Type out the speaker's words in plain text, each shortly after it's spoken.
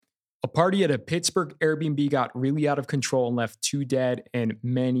A party at a Pittsburgh Airbnb got really out of control and left 2 dead and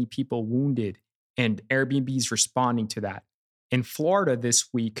many people wounded. And Airbnb is responding to that. In Florida this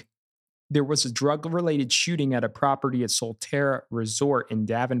week, there was a drug related shooting at a property at Solterra Resort in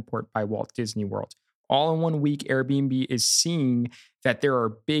Davenport by Walt Disney World. All in 1 week, Airbnb is seeing that there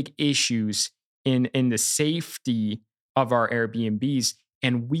are big issues in the safety of our Airbnbs.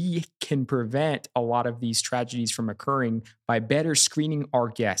 And we can prevent a lot of these tragedies from occurring by better screening our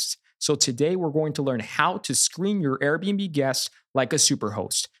guests. So today we're going to learn how to screen your Airbnb guests like a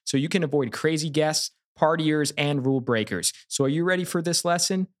superhost so you can avoid crazy guests, partiers, and rule breakers. So are you ready for this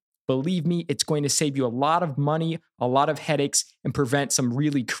lesson? Believe me, it's going to save you a lot of money, a lot of headaches, and prevent some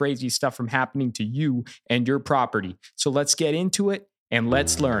really crazy stuff from happening to you and your property. So let's get into it and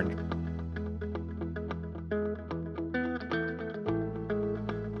let's learn.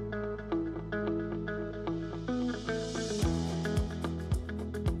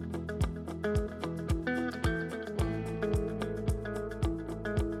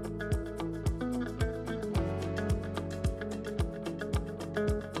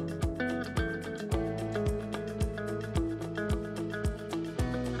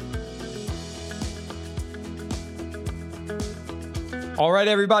 All right,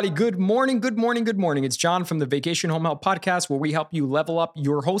 everybody. Good morning. It's John from the Vacation Home Help Podcast, where we help you level up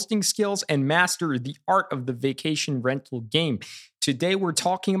your hosting skills and master the art of the vacation rental game. Today, we're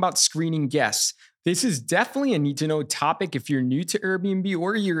talking about screening guests. This is definitely a need-to-know topic if you're new to Airbnb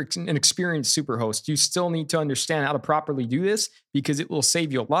or you're an experienced superhost. You still need to understand how to properly do this because it will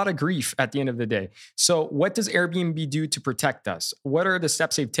save you a lot of grief at the end of the day. So what does Airbnb do to protect us? What are the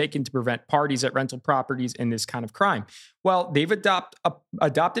steps they've taken to prevent parties at rental properties and this kind of crime? Well, they've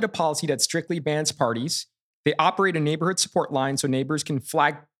adopted a policy that strictly bans parties. They operate a neighborhood support line so neighbors can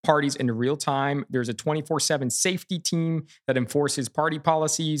flag parties in real time. There's a 24/7 safety team that enforces party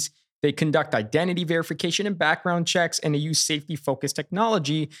policies. They conduct identity verification and background checks, and they use safety-focused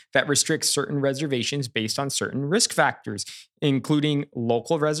technology that restricts certain reservations based on certain risk factors, including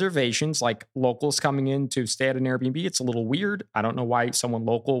local reservations, like locals coming in to stay at an Airbnb. It's a little weird. I don't know why someone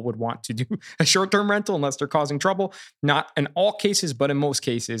local would want to do a short-term rental unless they're causing trouble. Not in all cases, but in most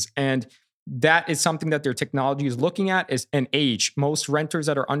cases. And that is something that their technology is looking at is an age. Most renters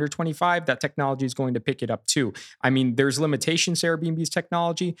that are under 25, that technology is going to pick it up too. I mean, there's limitations to Airbnb's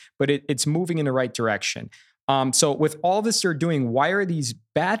technology, but it's moving in the right direction. So with all this they're doing, why are these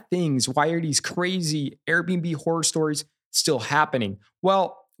bad things, why are these crazy Airbnb horror stories still happening?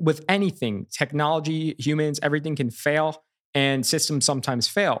 Well, with anything, technology, humans, everything can fail and systems sometimes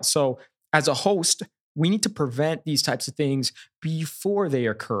fail. So as a host, we need to prevent these types of things before they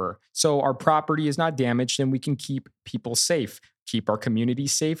occur. So our property is not damaged and we can keep people safe, keep our community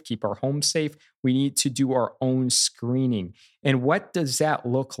safe, keep our home safe. We need to do our own screening. And what does that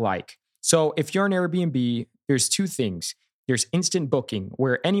look like? So if you're an Airbnb, there's two things. There's instant booking,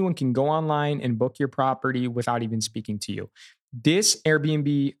 where anyone can go online and book your property without even speaking to you. This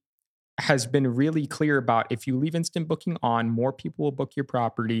Airbnb has been really clear about if you leave instant booking on, more people will book your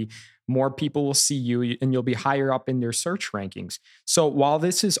property, more people will see you, and you'll be higher up in their search rankings. So while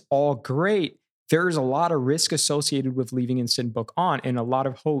this is all great, there's a lot of risk associated with leaving instant book on, and a lot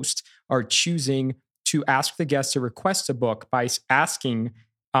of hosts are choosing to ask the guests to request a book by asking,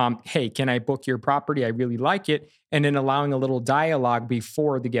 hey, can I book your property? I really like it. And then allowing a little dialogue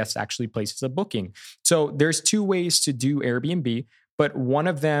before the guest actually places a booking. So there's two ways to do Airbnb. But one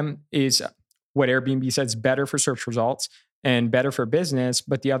of them is what Airbnb says better for search results and better for business,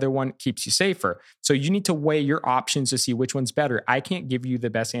 but the other one keeps you safer. So you need to weigh your options to see which one's better. I can't give you the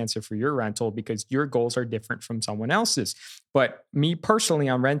best answer for your rental because your goals are different from someone else's. But me personally,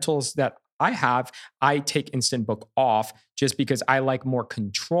 on rentals that I have, I take instant book off just because I like more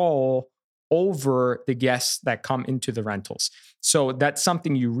control over the guests that come into the rentals. So that's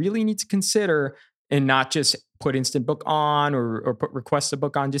something you really need to consider and not just put instant book on or put request a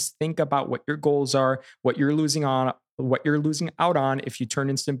book on. Just think about what your goals are, what you're losing out on if you turn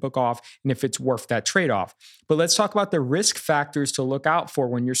instant book off, and if it's worth that trade-off. But let's talk about the risk factors to look out for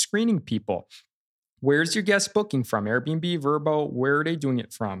when you're screening people. Where's your guest booking from? Airbnb, Vrbo, where are they doing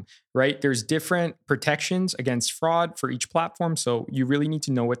it from, right? There's different protections against fraud for each platform, so you really need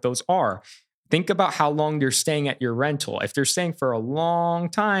to know what those are. Think about how long they're staying at your rental. If they're staying for a long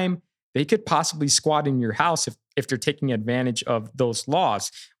time, they could possibly squat in your house if they're taking advantage of those laws,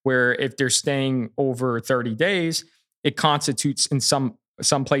 where if they're staying over 30 days, it constitutes in some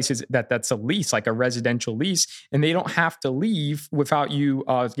places that's a lease, like a residential lease, and they don't have to leave without you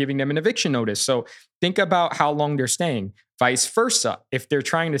giving them an eviction notice. So think about how long they're staying. Vice versa. If they're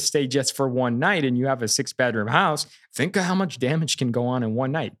trying to stay just for one night and you have a 6-bedroom house, think of how much damage can go on in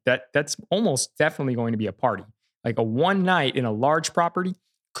one night. That's almost definitely going to be a party. Like a one night in a large property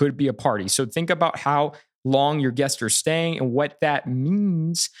could be a party. So think about how long your guests are staying and what that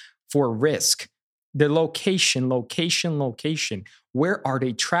means for risk. The location. Where are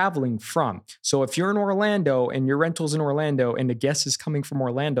they traveling from? So if you're in Orlando and your rental's in Orlando and the guest is coming from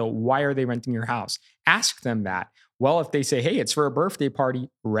Orlando, why are they renting your house? Ask them that. Well, if they say, hey, it's for a birthday party,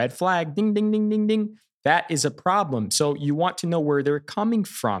 red flag, ding, ding, ding, ding, ding. That is a problem. So you want to know where they're coming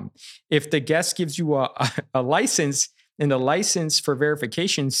from. If the guest gives you a license and the license for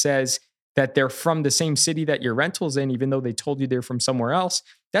verification says that they're from the same city that your rental's in, even though they told you they're from somewhere else,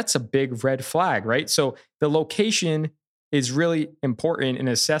 that's a big red flag, right? So the location is really important in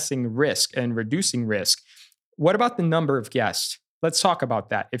assessing risk and reducing risk. What about the number of guests? Let's talk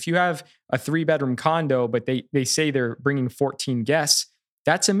about that. If you have a 3-bedroom condo, but they say they're bringing 14 guests,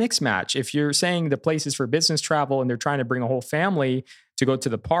 that's a mix match. If you're saying the place is for business travel and they're trying to bring a whole family to go to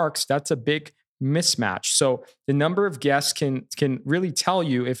the parks, that's a big mismatch. So the number of guests can really tell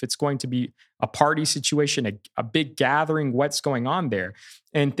you if it's going to be a party situation, a big gathering, what's going on there.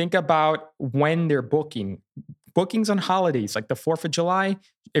 And think about when they're booking. Bookings on holidays like the 4th of July,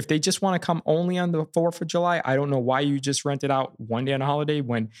 if they just want to come only on the 4th of July, I don't know why you just rent it out one day on a holiday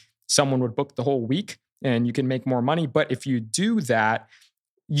when someone would book the whole week and you can make more money. But if you do that,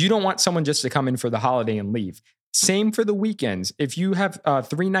 you don't want someone just to come in for the holiday and leave. Same for the weekends. If you have a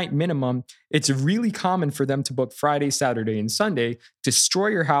 3-night minimum, it's really common for them to book Friday, Saturday, and Sunday, destroy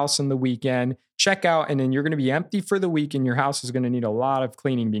your house on the weekend, check out, and then you're going to be empty for the week and your house is going to need a lot of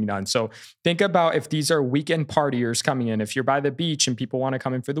cleaning being done. So think about if these are weekend partiers coming in. If you're by the beach and people want to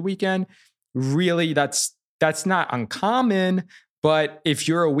come in for the weekend, really that's not uncommon. But if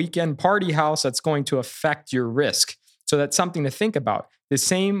you're a weekend party house, that's going to affect your risk. So that's something to think about. The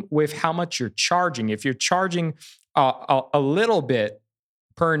same with how much you're charging. If you're charging a little bit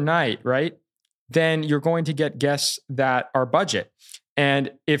per night, right, then you're going to get guests that are budget.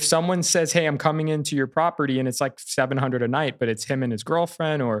 And if someone says, hey, I'm coming into your property and it's like $700 a night, but it's him and his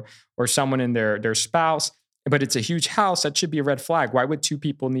girlfriend or someone and their spouse, but it's a huge house, that should be a red flag. Why would 2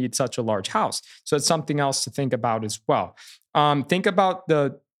 people need such a large house? So it's something else to think about as well. Think about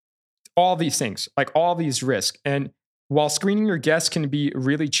all these things, like all these risks. And while screening your guests can be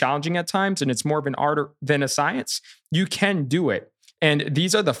really challenging at times, and it's more of an art than a science, you can do it. And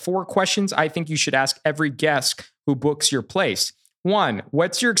these are the 4 questions I think you should ask every guest who books your place. 1,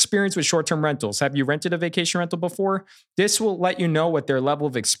 what's your experience with short-term rentals? Have you rented a vacation rental before? This will let you know what their level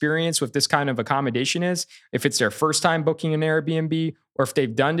of experience with this kind of accommodation is, if it's their first time booking an Airbnb or if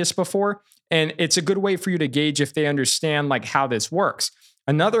they've done this before. And it's a good way for you to gauge if they understand like how this works.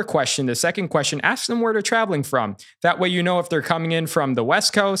 Another question, the second question, ask them where they're traveling from. That way you know if they're coming in from the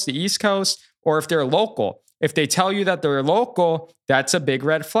West Coast, the East Coast, or if they're local. If they tell you that they're local, that's a big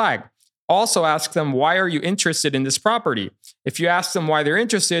red flag. Also ask them, why are you interested in this property? If you ask them why they're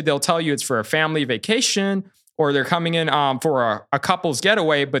interested, they'll tell you it's for a family vacation or they're coming in for a couple's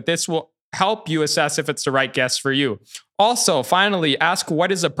getaway, but this will help you assess if it's the right guest for you. Also, finally, ask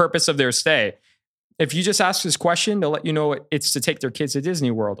what is the purpose of their stay. If you just ask this question, they'll let you know it's to take their kids to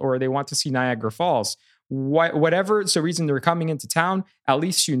Disney World or they want to see Niagara Falls. Whatever it's the reason they're coming into town, at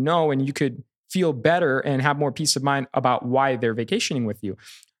least you know, and you could feel better and have more peace of mind about why they're vacationing with you.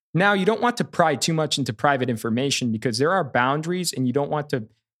 Now, you don't want to pry too much into private information because there are boundaries and you don't want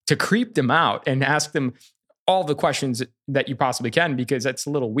to creep them out and ask them all the questions that you possibly can because that's a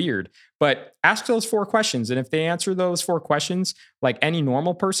little weird. But ask those 4 questions. And if they answer those 4 questions like any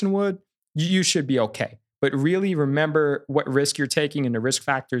normal person would, you should be okay. But really remember what risk you're taking and the risk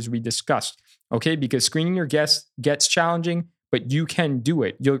factors we discussed, okay? Because screening your guests gets challenging, but you can do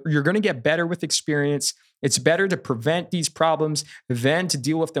it. You're going to get better with experience. It's better to prevent these problems than to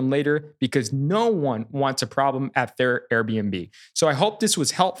deal with them later because no one wants a problem at their Airbnb. So I hope this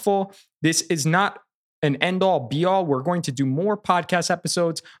was helpful. This is not an end-all, be-all. We're going to do more podcast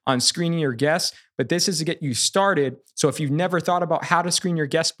episodes on screening your guests, but this is to get you started. So if you've never thought about how to screen your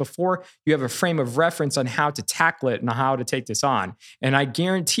guests before, you have a frame of reference on how to tackle it and how to take this on. And I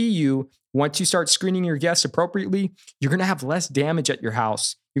guarantee you, once you start screening your guests appropriately, you're going to have less damage at your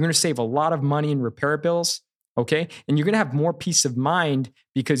house. You're going to save a lot of money in repair bills, Okay. And you're going to have more peace of mind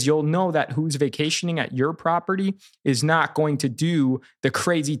because you'll know that who's vacationing at your property is not going to do the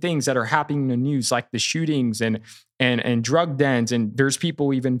crazy things that are happening in the news, like the shootings and drug dens. And there's people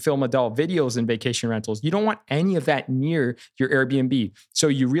who even film adult videos in vacation rentals. You don't want any of that near your Airbnb. So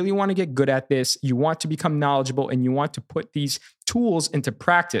you really want to get good at this. You want to become knowledgeable and you want to put these tools into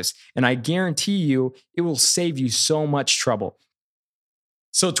practice. And I guarantee you, it will save you so much trouble.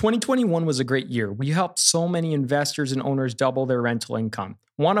 So 2021 was a great year. We helped so many investors and owners double their rental income.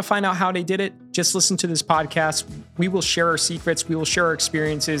 Want to find out how they did it? Just listen to this podcast. We will share our secrets. We will share our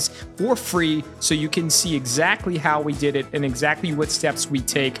experiences for free so you can see exactly how we did it and exactly what steps we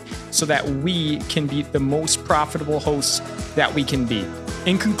take so that we can be the most profitable hosts that we can be.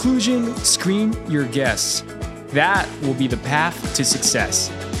 In conclusion, screen your guests. That will be the path to success.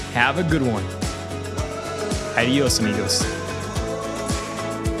 Have a good one. Adios, amigos.